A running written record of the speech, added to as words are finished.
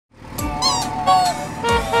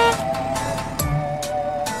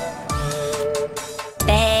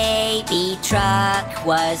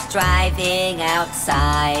was driving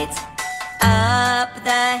outside, up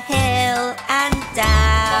the hill and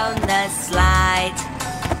down the slide.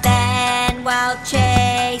 Then while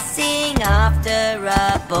chasing after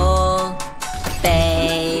a ball,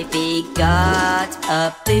 baby got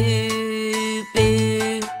a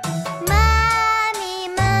boo-boo. Mommy,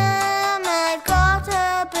 Mum, I've got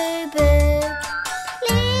a boo-boo.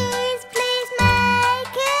 Please, please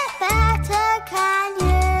make it better, can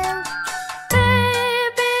you?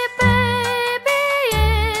 Baby, baby,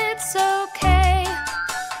 it's okay.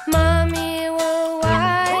 Mommy will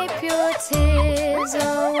wipe your tears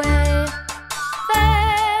away.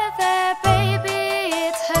 There, baby,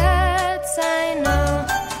 it hurts, I know.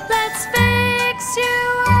 Let's fix you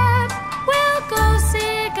up, we'll go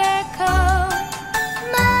see Gecko.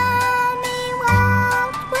 Mommy,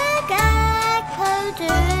 what will Gecko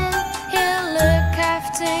do? He'll look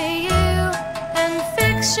after you and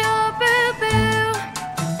fix your boo-boo.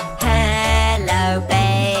 Hello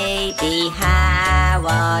baby, how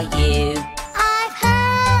are you? I've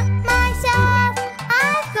hurt myself,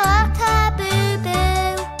 I've got a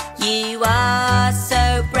boo-boo. You are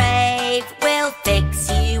so brave, we'll fix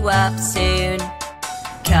you up soon.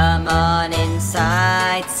 Come on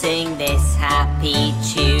inside, sing this happy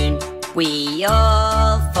tune. We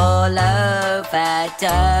all fall over,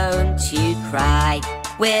 don't you cry.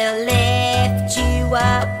 We'll lift you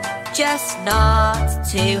up, just not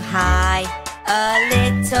too high. A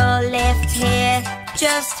little lift here,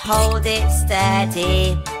 just hold it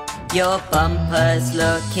steady. Your bumper's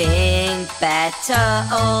looking better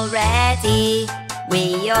already.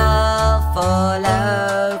 We all fall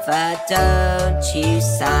over, don't you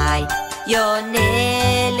sigh. You're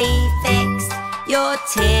nearly fixed, your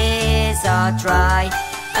tears are dry.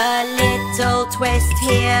 A little twist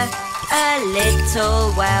here, a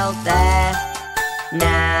little well there.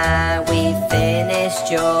 Now we've finished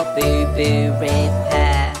your boo-boo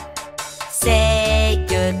repair. Say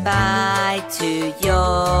goodbye to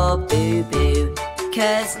your boo-boo,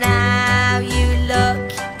 'cause now you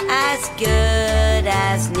look as good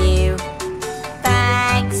as new.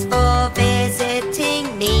 Thanks for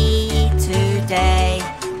visiting me today.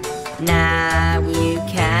 Now you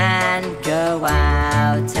can go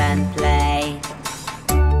out and play.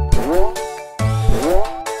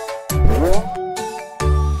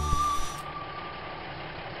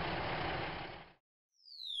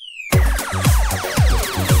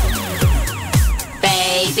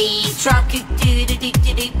 Baby truck,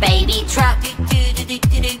 do-do-do-do-do, baby truck,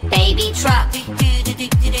 do-do-do-do-do, baby truck,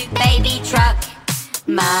 do-do-do-do-do, baby truck.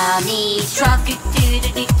 Mommy truck,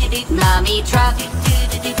 do-do-do-do-do, mommy truck,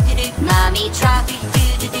 do-do-do-do-do, mommy truck,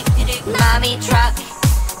 do-do-do-do-do, mommy truck.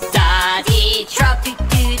 Daddy truck,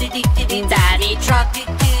 do-do-do-do-do, daddy truck,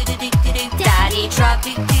 do-do-do-do-do, daddy truck,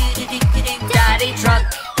 do-do-do-do-do, daddy truck.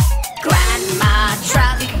 Grandma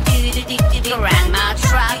truck, do-do-do-do-do, grandma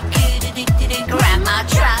truck, grandma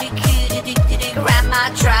truck, grandma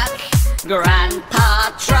truck.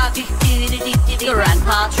 Grandpa truck,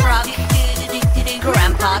 grandpa truck,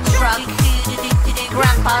 grandpa truck,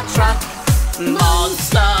 grandpa truck.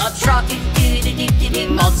 Monster truck,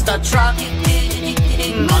 monster truck,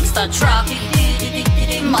 monster truck,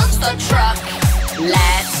 monster truck.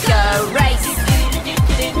 Let's go race,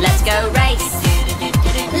 let's go race,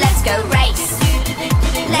 let's go race,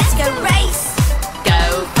 let's go race.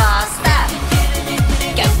 Go faster,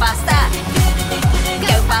 go faster,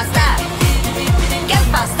 go faster, go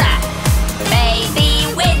faster. Baby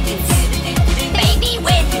wins, baby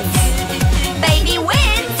wins, baby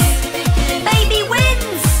wins, baby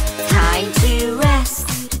wins. Time to rest,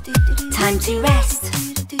 time to rest,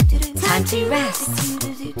 time to rest,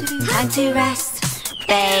 time to rest.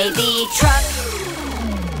 Baby truck.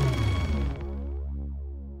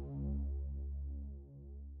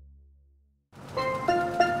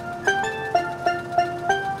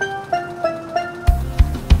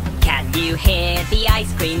 You hear the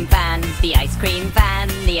ice cream van, the ice cream van,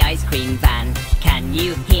 the ice cream van. Can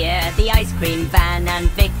you hear the ice cream van? And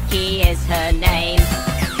Vicky is her name.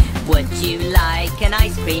 Would you like an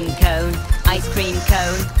ice cream cone? Ice cream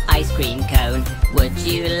cone, ice cream cone. Would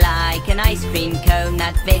you like an ice cream cone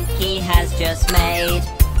that Vicky has just made?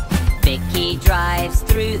 Vicky drives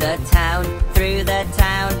through the town, through the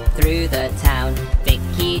town, through the town.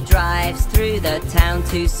 Vicky drives through the town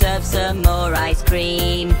to serve some more ice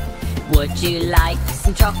cream. Would you like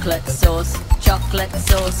some chocolate sauce? Chocolate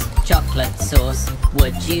sauce, chocolate sauce.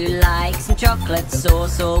 Would you like some chocolate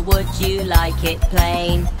sauce, or would you like it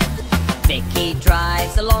plain? Vicky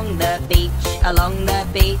drives along the beach, along the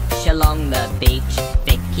beach, along the beach.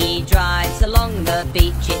 Vicky drives along the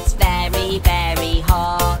beach, it's very, very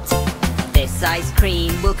hot. This ice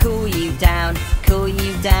cream will cool you down, cool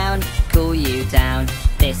you down, cool you down.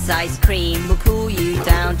 This ice cream will cool you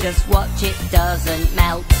down, just watch it doesn't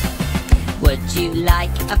melt. Would you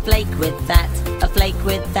like a flake with that, a flake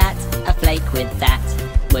with that, a flake with that?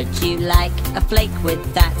 Would you like a flake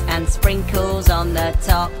with that and sprinkles on the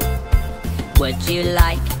top? Would you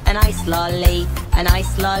like an ice lolly, an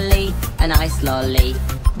ice lolly, an ice lolly?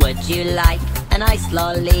 Would you like an ice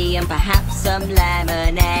lolly and perhaps some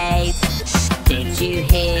lemonade? Did you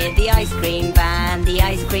hear the ice cream van, the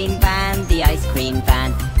ice cream van, the ice cream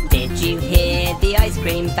van? Did you hear the ice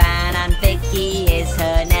cream van and Vicky is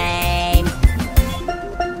her name?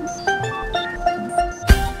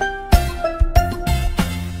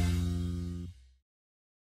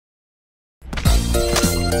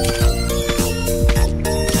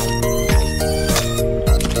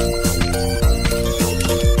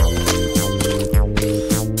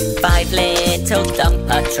 5 little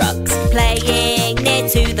dumper trucks playing near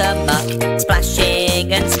to the muck,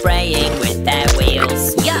 splashing and spraying with their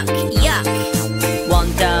wheels. Yuck, yuck!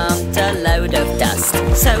 One dumped a load of dust,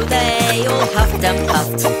 so they all huffed and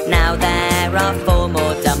puffed. Now there are 4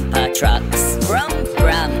 more dumper trucks. Brum,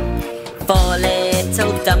 brum! 4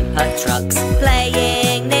 little dumper trucks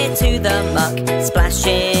playing near to the muck,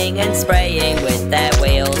 splashing and spraying with their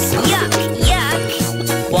wheels. Yuck,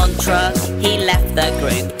 yuck! One truck, he left the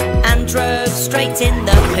group and drove straight in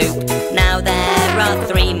the poop. Now there are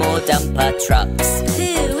 3 more dumper trucks.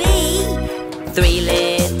 Hooey! 3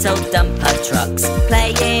 little dumper trucks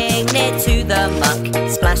playing near to the muck,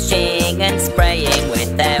 splashing and spraying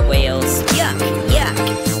with their wheels. Yuck,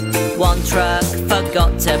 yuck! One truck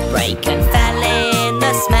forgot to brake and fell in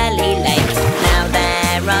the smelly lake. Now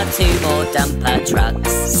there are 2 more dumper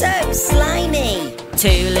trucks. So slimy! 2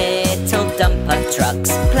 little dumper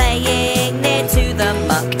trucks playing near to the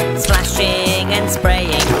muck, splashing and spraying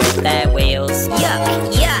with their wheels.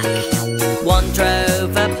 Yuck, yuck! One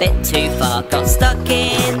drove a bit too far, got stuck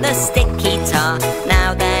in the sticky tar.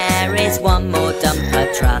 Now there is 1 more dumper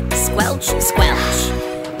truck. Squelch, squelch!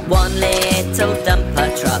 1 little dumper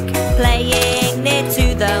truck playing near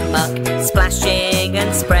to the muck, splashing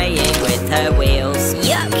and spraying with her wheels.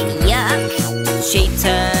 Yuck, yuck! She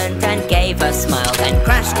turned and gave a smile, then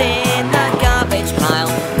crashed in the garbage pile.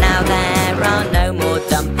 Now there are no more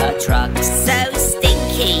dumper trucks. So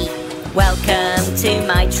stinky! Welcome to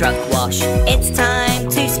my truck wash. It's time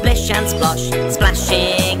to splish and splosh,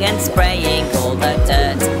 splashing and spraying all the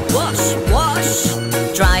dirt. Wash,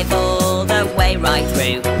 wash! Drive all the way right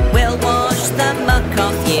through. We'll wash the muck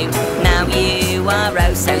off you. Now you are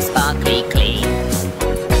oh so sparkly clean.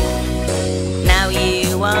 Now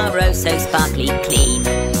you are oh so sparkly clean.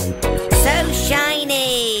 So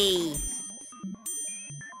shiny!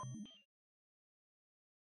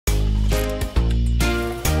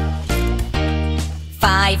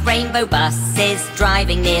 Five rainbow buses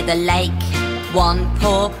driving near the lake. One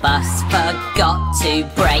poor bus forgot to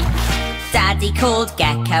brake. Daddy called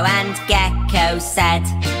Gecko and Gecko said,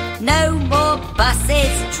 no more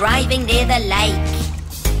buses driving near the lake.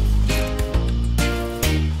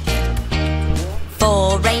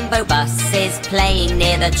 4 rainbow buses playing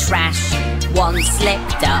near the trash. One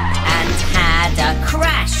slipped up and had a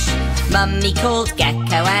crash. Mummy called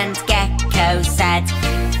Gecko and Gecko said,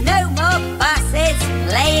 no more buses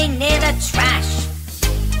playing near the trash.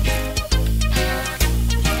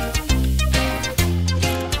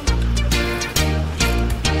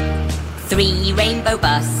 Three rainbow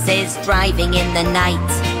buses driving in the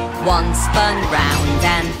night. One spun round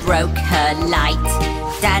and broke her light.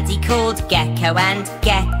 Daddy called Gecko and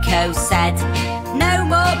Gecko said, no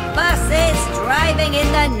more buses driving in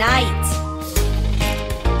the night.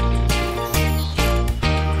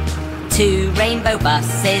 2 rainbow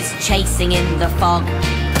buses chasing in the fog.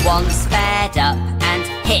 One sped up and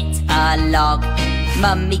hit a log.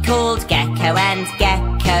 Mummy called Gecko and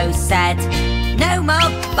Gecko said, no more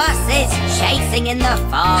buses chasing in the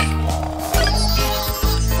fog.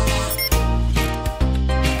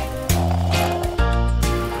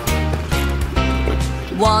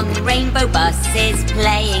 One rainbow bus is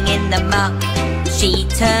playing in the muck. She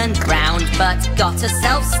turned round but got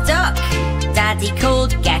herself stuck. Daddy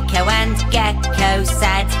called Gecko and Gecko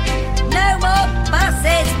said, no more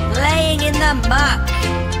buses playing in the muck.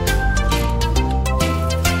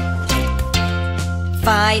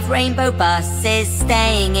 5 rainbow buses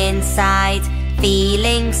staying inside.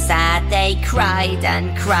 Feeling sad they cried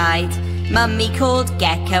and cried. Mummy called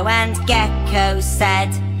Gecko and Gecko said,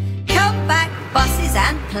 come back buses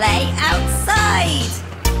and play outside.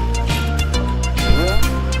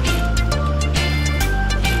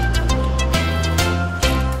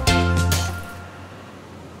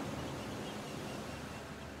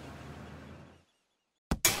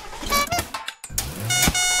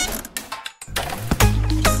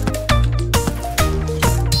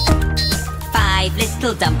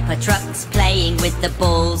 little dumper trucks playing with the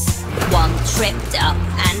balls. One tripped up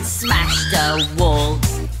and smashed a wall.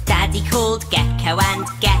 Daddy called Gecko and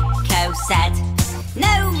Gecko said,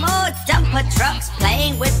 "No more dumper trucks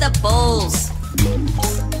playing with the balls."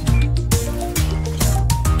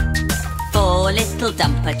 4 little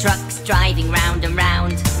dumper trucks driving round and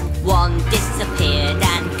round. One disappeared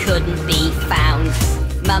and couldn't be found.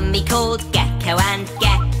 Mummy called Gecko and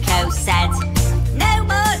Gecko said, "No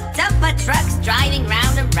more dumper trucks driving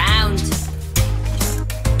round and round."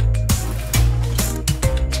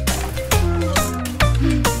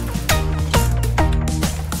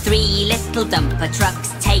 3 little dumper trucks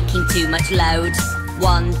taking too much load.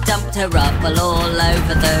 One dumped her rubble all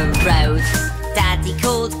over the road. Daddy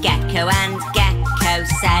called Gecko and Gecko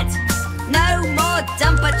said, "No more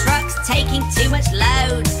dumper trucks taking too much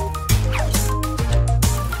load."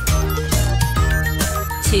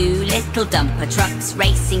 2 little dumper trucks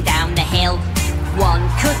racing down the hill. One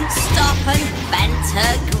couldn't stop and bent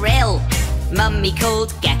her grill. Mummy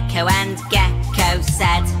called Gecko and Gecko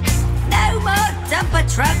said, "No more dumper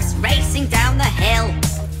trucks racing down the hill."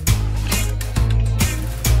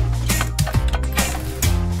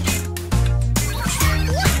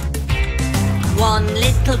 1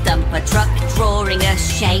 little dumper truck drawing a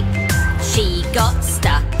shape. She got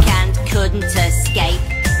stuck and couldn't escape.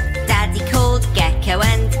 Daddy called Gecko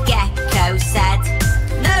and Gecko said,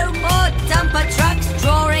 "No more dumper trucks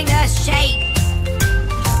drawing a shape."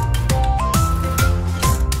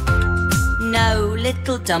 No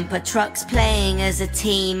little dumper trucks playing as a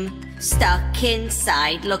team, stuck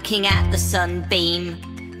inside looking at the sunbeam.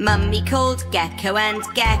 Mummy called Gecko and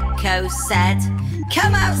Gecko said,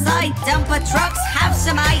 "Come outside, dumper trucks, have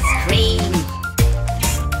some ice cream."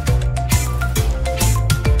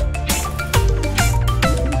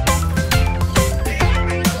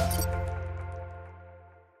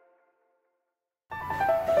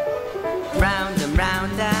 Round and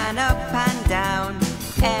round and up and down,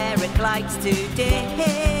 Eric likes to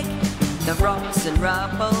dig the rocks and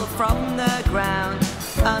rubble from the ground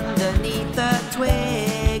underneath the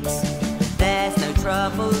twigs. There's no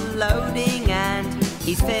trouble loading and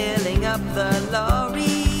he's filling up the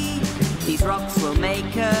lorry. These rocks will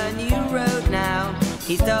make a new road now.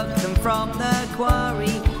 He's dug them from the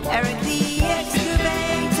quarry. Eric the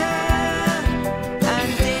excavator, and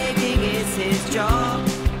digging is his job.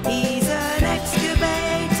 He's an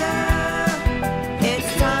excavator.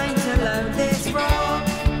 It's time to load this rock.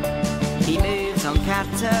 He moves on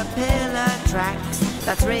caterpillar tracks.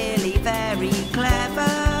 That's really very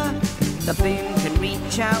clever. The boom can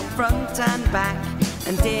reach out front and back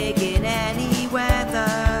and dig in any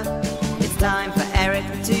weather. It's time for Eric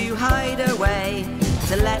to hide away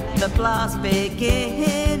to let the blast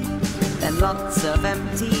begin. Then lots of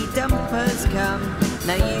empty dumpers come.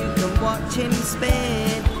 Now you can watch him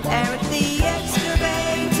spin. Eric the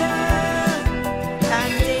excavator,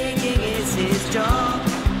 and digging is his job.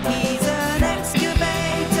 He's an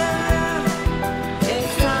excavator.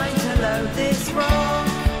 It's time to load this rock.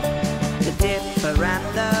 The dipper and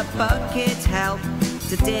the bucket help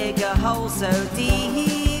to dig a hole so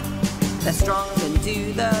deep. They're strong and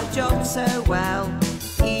do the job so well,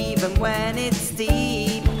 even when it's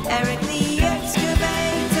deep. Eric the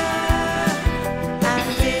excavator, and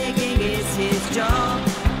digging is his job.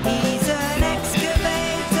 He's an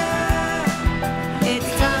excavator.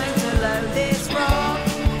 It's time to load this rock.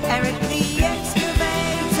 Eric the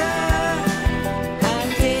excavator, and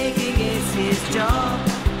digging is his job.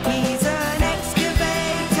 He's an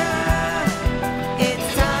excavator. It's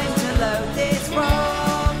time to load this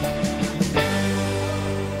rock.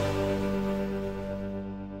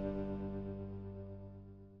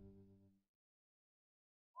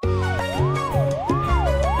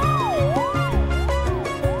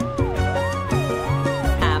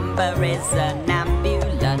 Amber is an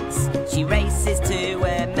ambulance. She races to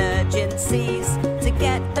emergencies to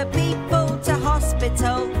get the people to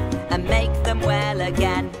hospital and make them well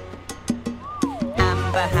again.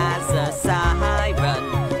 Amber has a siren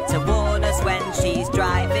to warn us when she's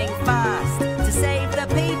driving fast, to save the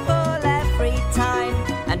people every time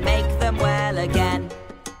and make them well again.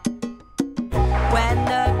 When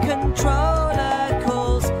the controller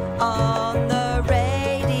calls on the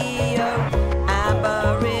radio,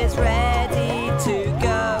 Amber is ready to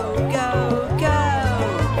go, go, go.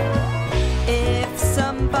 If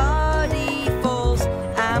somebody falls,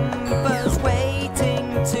 Amber's waiting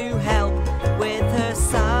to help with her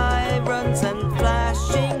sirens and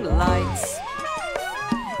flashing lights.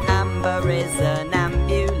 Amber is an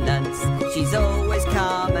ambulance. She's always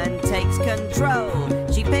calm and takes control.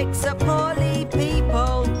 She picks up poorly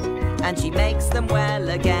people and she makes them well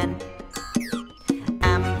again.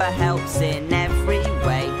 Amber helps in every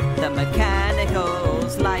way, the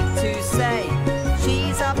mechanicals like to say.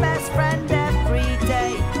 She's our best friend every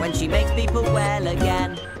day, when she makes people well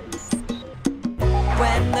again.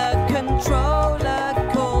 When the controller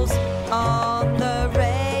calls on the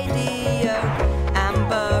radio,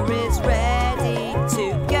 Amber is ready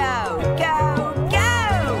to go, go,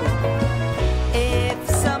 go! If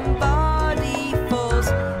somebody falls,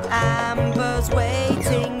 Amber's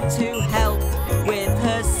waiting to help with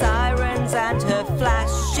her sirens and her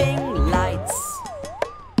flashing lights.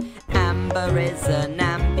 Amber is an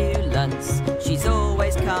ambulance, she's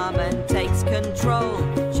always calm and takes control.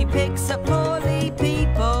 She picks up poorly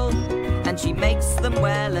people and she makes them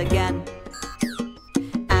well again.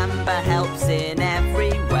 Amber helps in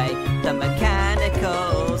every way, the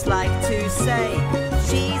mechanicals like to say.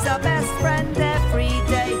 She's our best friend every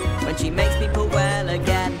day, when she makes people well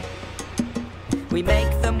again. We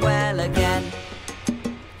make them well again.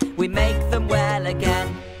 We make them well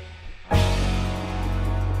again.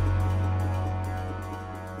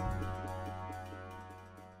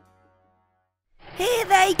 Here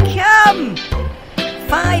they come!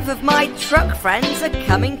 5 of my truck friends are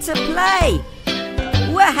coming to play.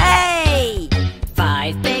 Wahey!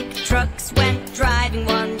 5 big trucks went driving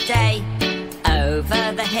one day,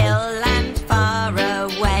 over the hill and far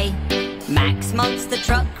away. Mac's monster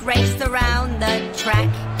truck raced around the track,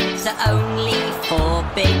 so only 4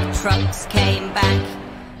 big trucks came back.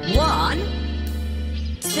 1,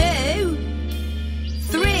 2,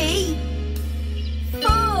 3,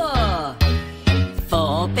 4.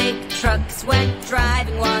 4 big trucks went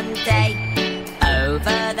driving one day,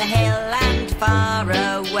 over the hill and far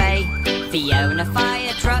away. Fiona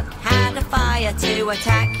fire truck had a fire to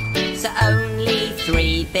attack, so only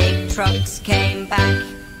 3 big trucks came back.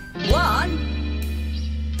 1,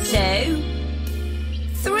 2,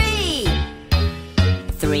 3.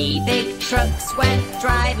 3 big trucks went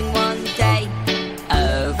driving one day,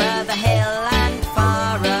 over the hill and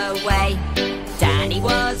far away. Danny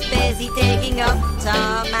was busy digging up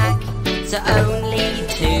tarmac, so only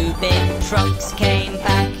 2 big trucks came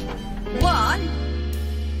back. 1,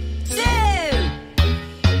 2.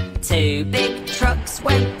 2 big trucks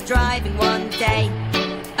went driving one day,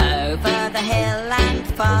 over the hill and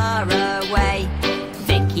far away.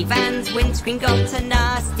 Vicky Van's windscreen got a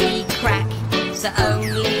nasty crack, so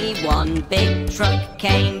only 1 big truck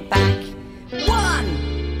came back.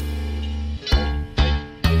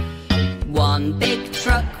 1 big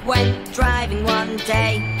truck went driving one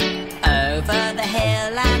day, over the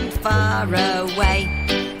hill and far away.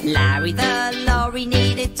 Larry the lorry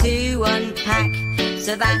needed to unpack,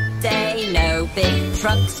 so that day no big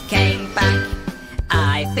trucks came back.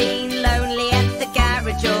 I've been lonely at the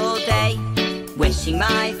garage all day, wishing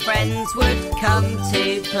my friends would come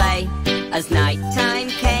to play. As night time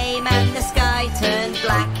came and the sky turned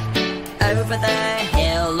black, over the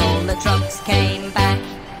hill all the trucks came back.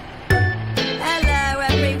 Hello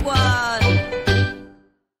everyone!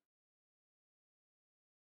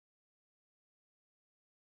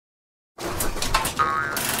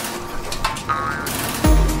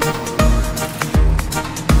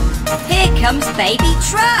 Here comes Baby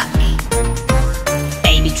Truck!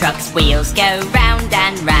 Baby Truck's wheels go round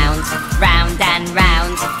and round, round and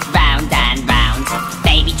round, round and round.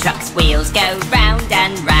 Baby Truck's wheels go round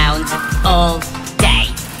and round, all day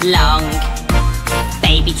long.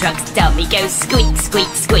 Baby Truck's dummy goes squeak,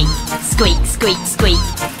 squeak, squeak, squeak, squeak, squeak,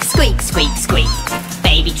 squeak, squeak, squeak.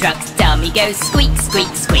 Baby Truck's dummy goes squeak,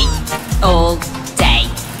 squeak, squeak, all day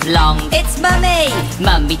long. It's Mummy!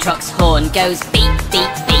 Mummy Truck's horn goes beep,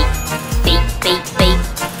 beep, beep, beep, beep, beep,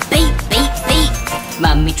 beep, beep, beep.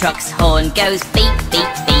 Mummy Truck's horn goes beep, beep,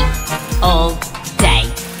 beep, all day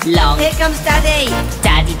long. Here comes Daddy!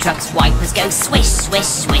 Daddy Truck's wipers go swish, swish,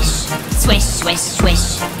 swish, swish, swish,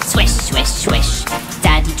 swish, swish, swish, swish.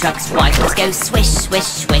 Daddy Truck's wipers go swish,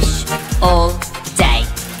 swish, swish, all day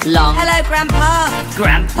long. Hello, Grandpa!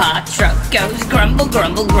 Grandpa Truck goes grumble,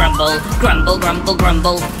 grumble, grumble, grumble, grumble,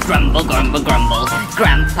 grumble, grumble, grumble, grumble.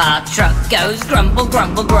 Grandpa Truck goes grumble,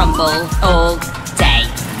 grumble, grumble, all day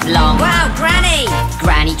long. Wow, Granny!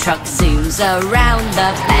 Granny Truck zooms around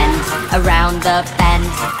the bend, around the bend,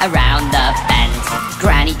 around the bend.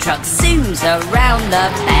 Granny Truck zooms around the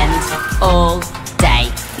bend, all day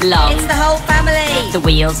long. It's the whole family! The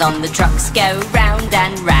wheels on the trucks go round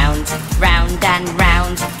and round, round and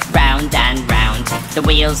round, round and round. The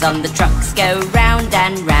wheels on the trucks go round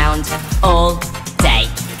and round, all day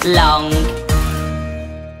long.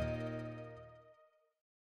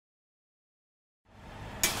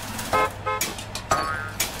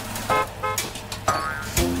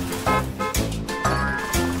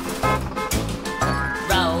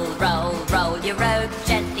 Roll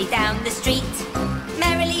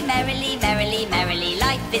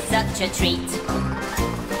such a treat.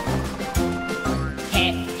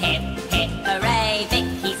 Hip, hip, hip, hooray,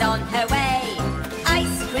 Vicky's on her way.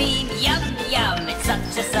 Ice cream, yum, yum, it's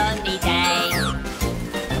such a sunny day.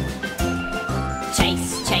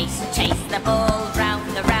 Chase, chase, chase the ball round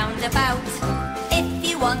the roundabout. If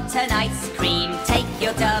you want an ice cream, take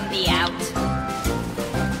your dummy out.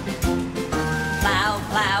 Plough,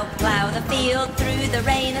 plough, plough the field through the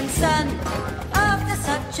rain and sun. After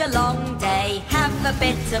such a long day, have a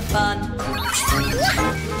bit of fun.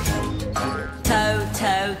 Tow,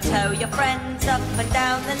 tow, tow your friends up and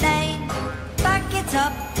down the lane. Back it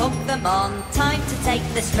up, hook them on, time to take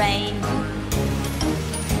the strain.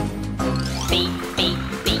 Beep, beep,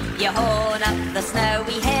 beep your horn up the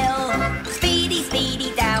snowy hill. Speedy,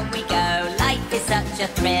 speedy down we go, life is such a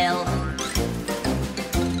thrill.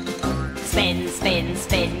 Spin, spin,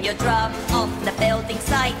 spin your drum on the building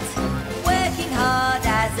site. Working hard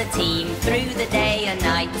as a team through the day and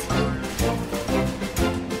night.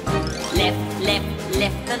 Lift, lift,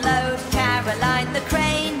 lift the load, Caroline the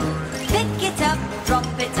crane. Pick it up, drop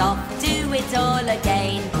it off, do it all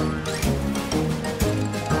again.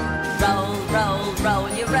 Roll, roll, roll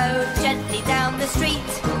your road gently down the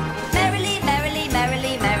street. Merrily, merrily,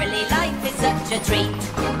 merrily, merrily, life is such a treat.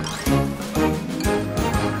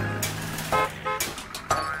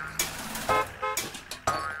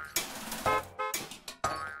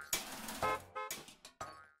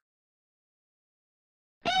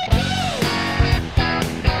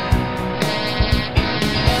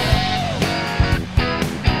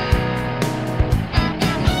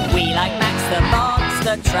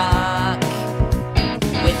 Truck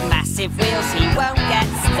with massive wheels, he won't get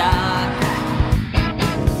stuck.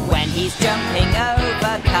 When he's jumping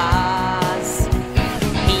over cars,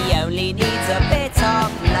 he only needs a bit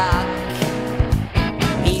of luck.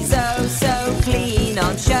 He's oh so clean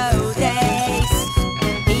on show days.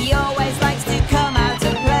 He always likes to come out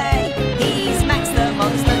and play. He's Max the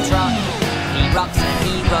monster truck. He rocks and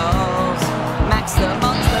he rolls. Max the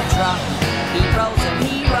monster truck. He rolls and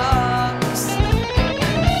he rocks.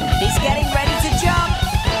 Getting ready to jump.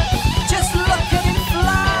 Just look at him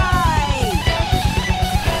fly.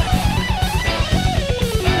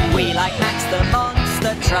 We like Max the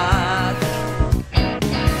monster truck.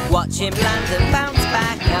 Watch him land and bounce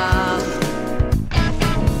back up.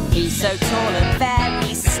 He's so tall and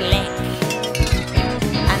very slick,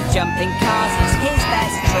 and jumping cars is his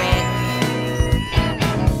best trick.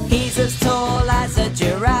 He's as tall as a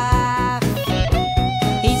giraffe.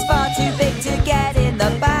 He's far too big to get in the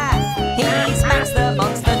bath. He's Max the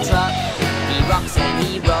monster truck. He rocks and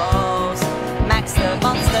he rolls. Max the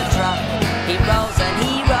monster truck. He rolls and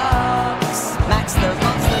he rocks. Max the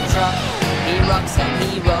monster truck. He rocks and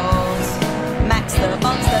he rolls. Max the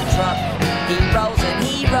monster truck. He rolls and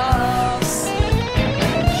he rocks.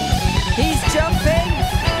 He's jumping.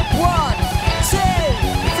 1, 2,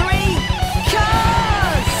 3,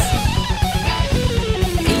 cars!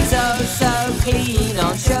 He's oh so clean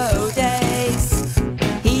on show days.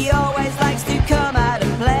 He always likes to come out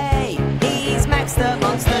and play. He's Max the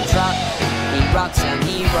monster truck. He rocks and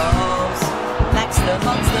he rolls. Max the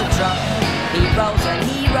monster truck. He rolls and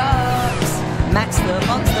he rocks. Max the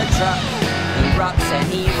monster truck. He rocks and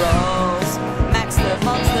he rolls. Max the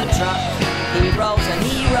monster truck. He rolls and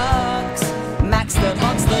he rocks. Max the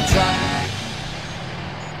monster truck.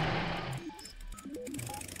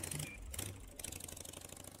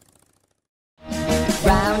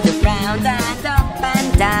 Round and round and up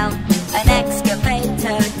and down, an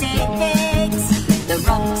excavator digs the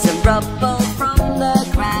rocks and rubble from the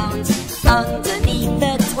ground underneath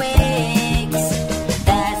the twigs.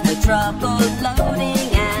 There's no trouble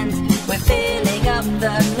loading and we're filling up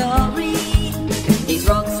the lorry. These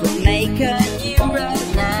rocks will make a new road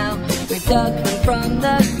now. We've dug them from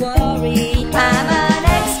the quarry. I'm an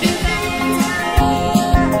excavator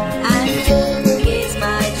and digging is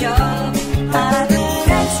my job. I'm an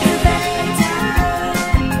excavator.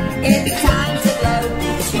 It's time to load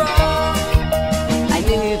this rock. I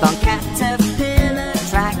move on caterpillar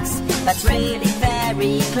tracks. That's really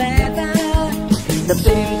very clever. The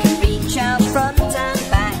boom can reach out front and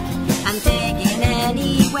back and dig in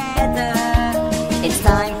any weather. It's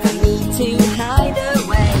time for me to hide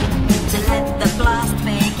away to let the blast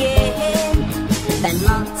begin. Then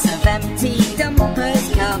lots of empty dumpers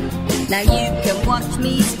come. Now you can watch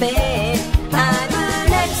me spin. I'm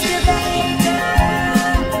an excavator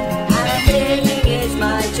and digging is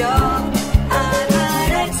my job. I'm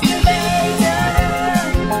an excavator.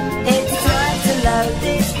 It's time to load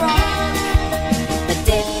this rock. The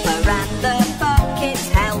dipper and the buckets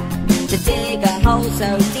help to dig a hole so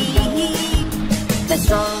deep. They're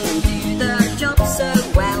strong and do the job so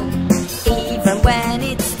well.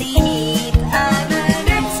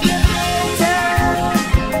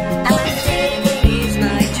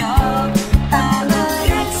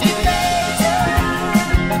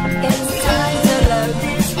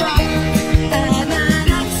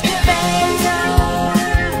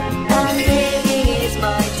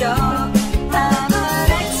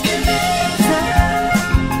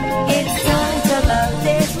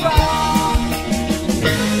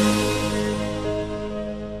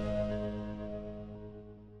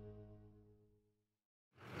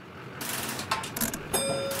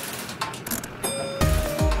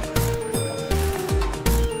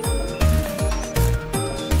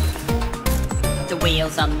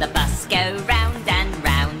 wheels on the bus go round and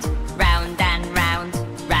round, round and round,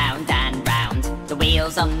 round and round. The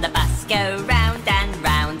wheels on the bus go round and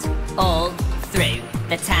round, all through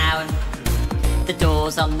the town. The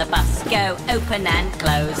doors on the bus go open and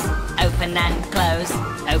close, open and close,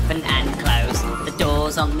 open and close. The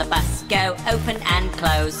doors on the bus go open and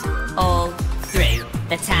close, all through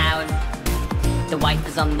the town. The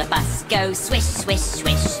wipers on the bus go swish, swish,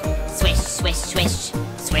 swish, swish, swish, swish,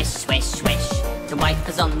 swish, swish, swish. The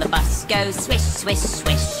wipers on the bus go swish, swish,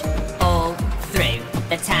 swish, all through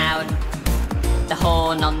the town. The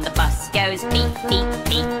horn on the bus goes beep, beep,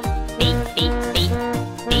 beep, beep, beep, beep,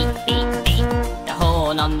 beep, beep, beep. The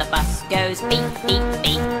horn on the bus goes beep, beep,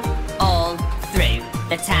 beep, all through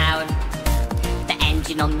the town. The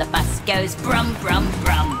engine on the bus goes brum, brum,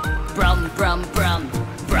 brum, brum, brum, brum,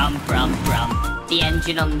 brum, brum, brum. The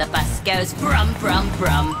engine on the bus goes brum, brum,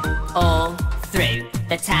 brum, all through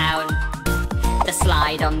the town. The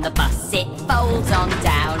slide on the bus, it folds on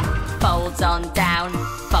down, folds on down,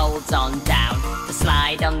 folds on down. The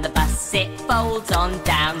slide on the bus, it folds on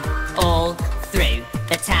down, all through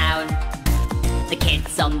the town. The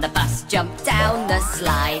kids on the bus jump down the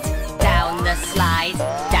slide, down the slide,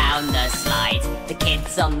 down the slide. The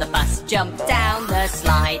kids on the bus jump down the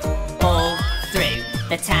slide, all through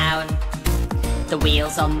the town. The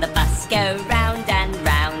wheels on the bus go round and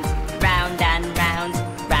round, round and round,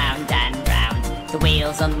 round and round. The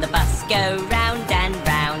wheels on the bus go round and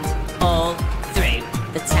round, all through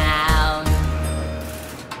the town.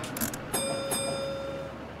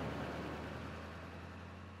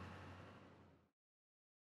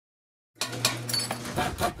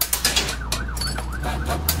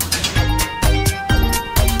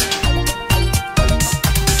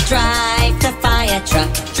 Drive the fire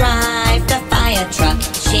truck, drive the fire truck.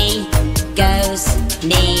 She goes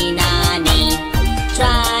nee-na-nee.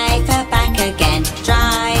 Drive her back again,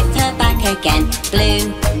 drive her back again.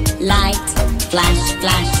 Blue light, flash,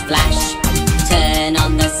 flash, flash. Turn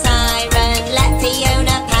on the siren, let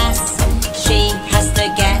Fiona pass. She has to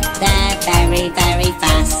get there very, very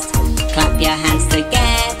fast. Clap your hands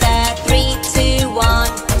together, 3, 2,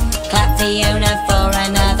 1. Clap Fiona for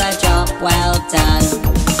another job well done.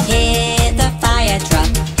 Hear the fire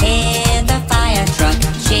truck, hear the fire truck.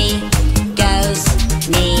 She goes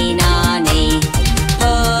nee-na-nee.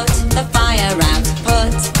 Put the fire out,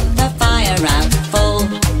 put the fire out. Full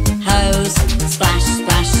hose, splash,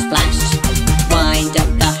 splash, splash. Wind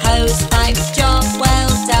up the hose pipe, job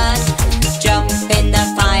well done. Jump in the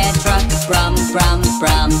fire truck, brum, brum,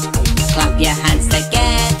 brum. Clap your hands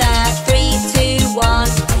together, 3, 2, 1.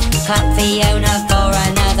 Clap Fiona for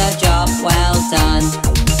another job well done.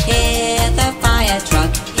 Hear the fire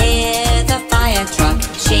truck, hear the fire truck.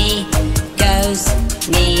 She goes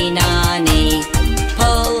nee-na-nee.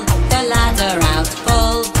 Pull the ladder out,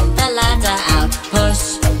 pull the ladder out.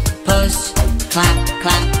 Push, push, clap,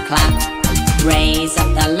 clap, clap. Raise up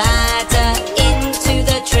the ladder into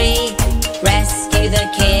the tree. Rescue the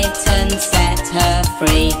kitten, set her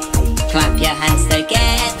free. Clap your hands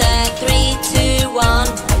together, 3, 2, 1.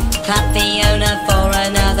 Clap Fiona for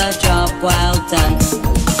another job well done.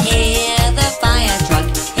 Hear the fire truck,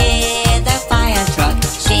 hear the fire truck.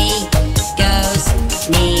 She goes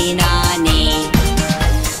nee-na-nee.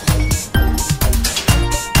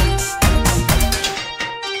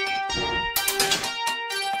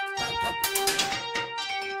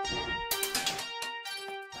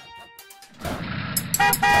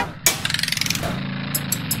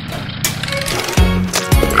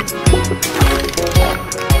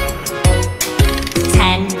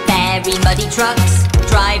 Very muddy trucks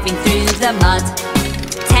driving through the mud.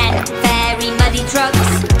 10 very muddy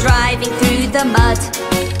trucks driving through the mud.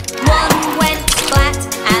 One went flat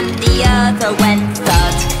and the other went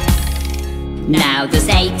thud. Now there's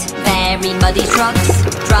 8 very muddy trucks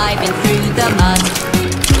driving through the mud.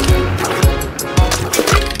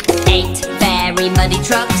 8 very muddy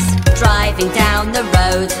trucks driving down the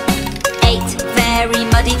road. 8 very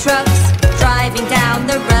muddy trucks driving down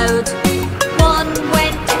the road. One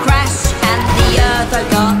went to crash and the other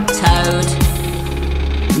got towed.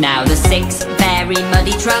 Now there's 6 very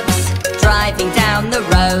muddy trucks driving down the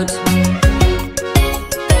road.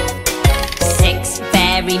 6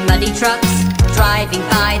 very muddy trucks driving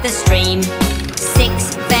by the stream.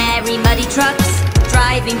 6 very muddy trucks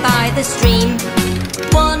driving by the stream.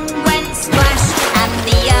 One went splash and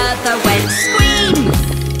the other went scream.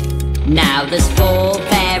 Now there's 4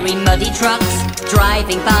 very muddy trucks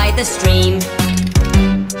driving by the stream.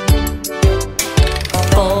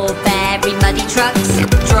 4 very muddy trucks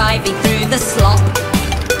driving through the slop.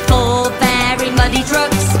 4 very muddy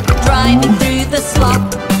trucks driving through the slop.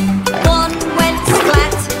 One went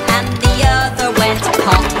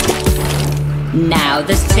Now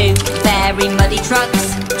there's two very muddy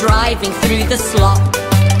trucks driving through the slop.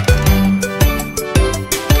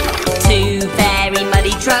 Two very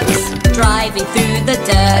muddy trucks driving through the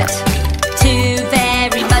dirt. Two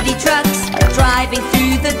very muddy trucks driving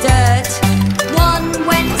through the dirt. One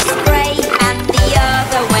went spray and the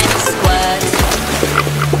other went squirt.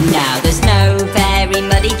 Now there's no very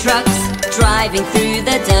muddy trucks driving through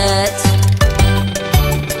the dirt.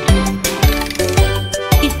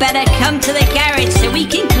 You'd better come to the garage so we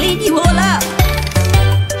can clean you all up.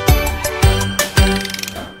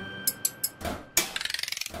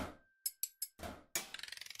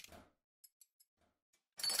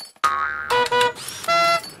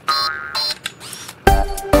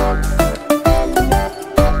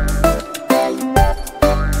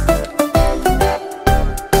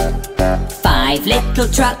 Five little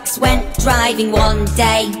trucks went driving one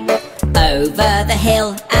day, over the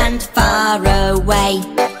hill and far away.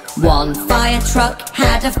 One fire truck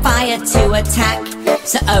had a fire to attack,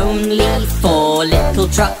 so only four little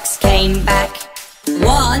trucks came back.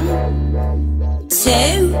 1,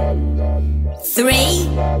 2, 3,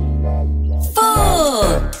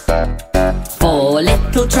 4. Four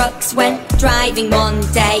little trucks went driving one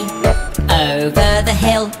day, over the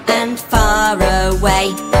hill and far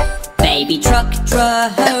away. Baby truck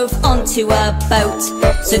drove onto a boat,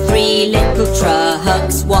 so three little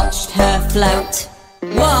trucks watched her float.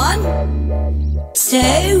 1,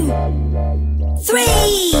 2, 3.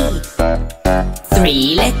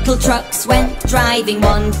 Three little trucks went driving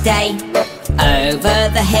one day, over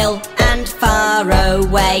the hill and far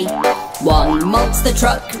away. One monster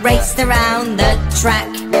truck raced around the track,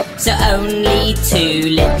 so only two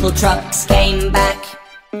little trucks came back.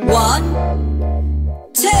 1,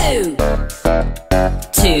 2.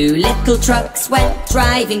 Two little trucks went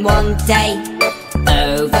driving one day,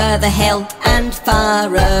 over the hill and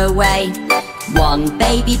far away. One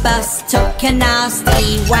baby bus took a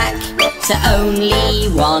nasty whack, so only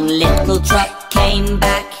one little truck came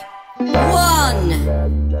back. 1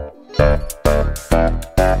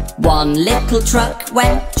 little truck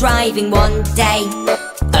went driving one day,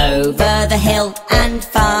 over the hill and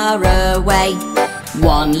far away.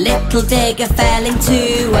 One little digger fell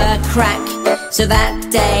into a crack, so that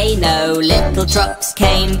day no little trucks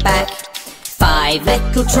came back. 5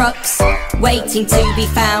 little trucks waiting to be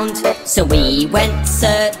found, so we went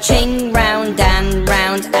searching round and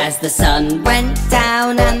round. As the sun went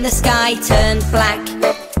down and the sky turned black,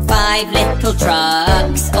 5 little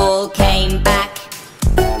trucks all came back.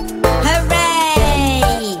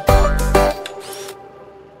 Hooray!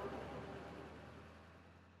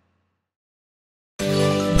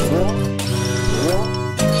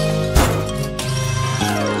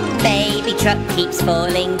 Baby truck keeps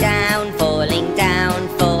falling down, falling down,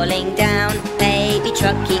 falling down. Baby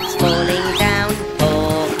truck keeps falling down,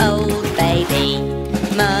 poor old baby.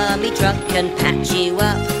 Mummy truck can patch you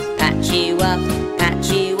up, patch you up, patch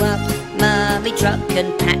you up. Mummy truck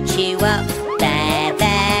can patch you up, there,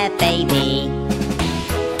 there, baby.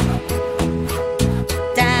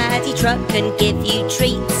 Daddy truck can give you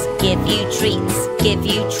treats, give you treats, give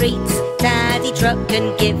you treats. Daddy truck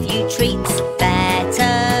can give you treats,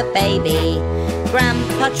 better, baby.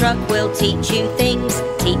 Grandpa truck will teach you things,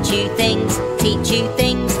 teach you things, teach you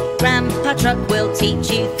things. Grandpa truck will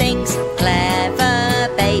teach you things, clever,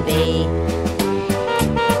 baby.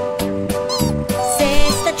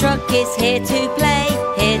 Sister truck is here to play,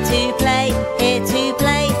 here to play, here to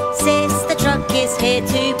play. Sister truck is here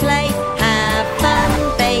to play, have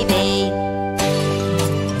fun, baby.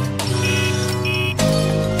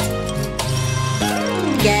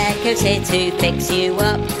 Gecko's here to fix you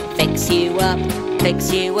up, fix you up,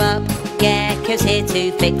 fix you up. Gecko's here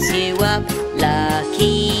to fix you up,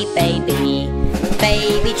 lucky baby.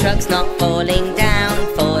 Baby truck's not falling down,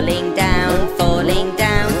 falling down, falling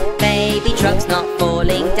down. Baby truck's not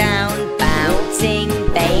falling down, bouncing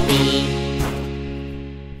baby.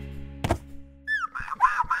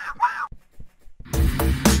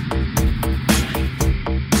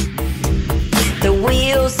 The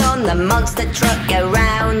wheels on the monster truck go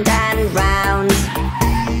round and round.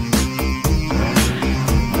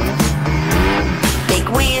 Big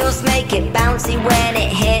wheels make it bouncy when it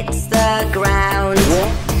hits the ground.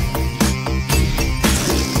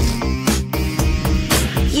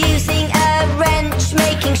 Using a wrench,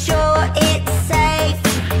 making sure it's safe.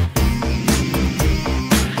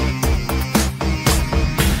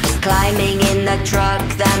 Climbing in the truck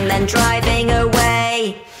and then driving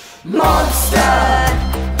away. Monster!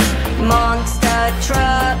 Monster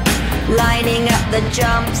truck, lining up the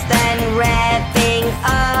jumps, then revving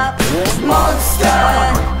up.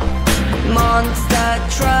 Monster! Monster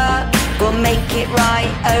truck, We'll make it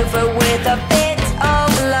right over with a bit of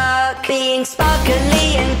luck. Being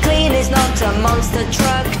sparkly and clean is not a monster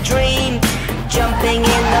truck dream. Jumping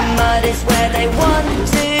in the mud is where they want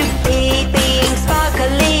to be. Being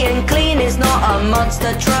sparkly and clean is not a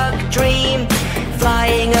monster truck dream.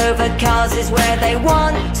 Flying over cars is where they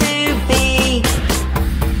want to be.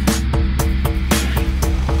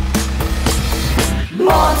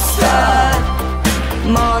 Monster,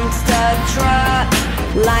 monster truck,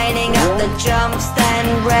 lining up the jumps then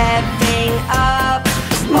revving up.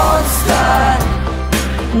 Monster,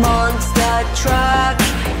 monster truck,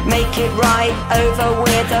 make it right over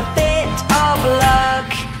with a bit of luck.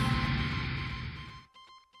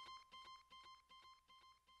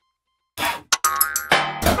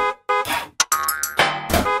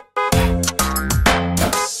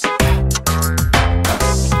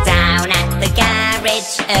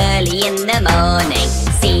 Early in the morning,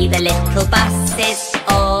 see the little buses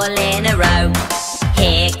all in a row.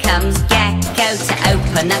 Here comes Gecko to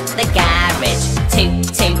open up the garage.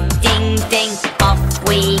 Toot toot ding ding, off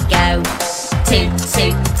we go. Toot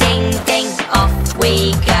toot ding ding, off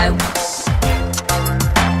we go.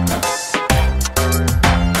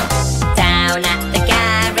 Down at the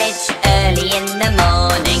garage early in the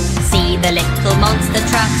morning, see the little monster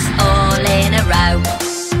trucks all in a row.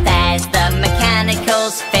 There's the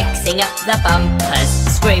mechanicals fixing up the bumpers.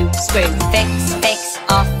 Screw, screw, fix, fix,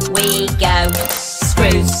 off we go.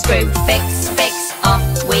 Screw, screw, fix, fix,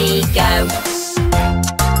 off we go.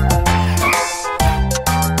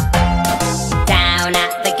 Down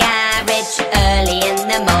at the garage early in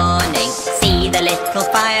the morning, see the little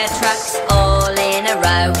fire trucks all in a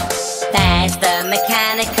row. There's the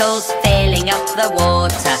mechanicals filling up the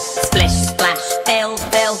water. Splish, splash, fill,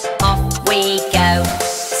 fill, off we go.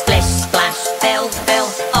 Splish, splash, fill, fill,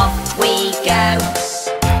 off we go.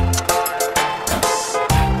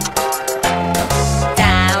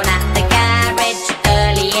 Down at the garage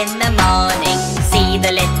early in the morning, see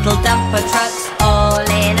the little dumper trucks all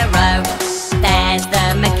in a row. There's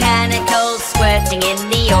the mechanicals squirting in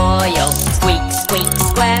the oil. Squeak, squeak,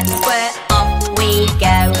 squirt, squirt, off we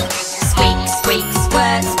go. Squeak, squeak,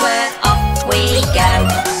 squirt, squirt, off we go.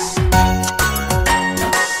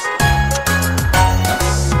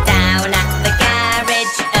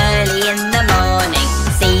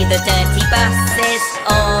 The dirty buses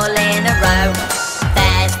all in a row.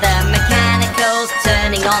 There's the mechanicals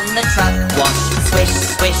turning on the truck wash. Swish,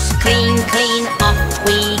 swish, clean, clean, off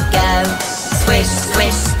we go. Swish,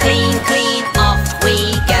 swish, clean, clean,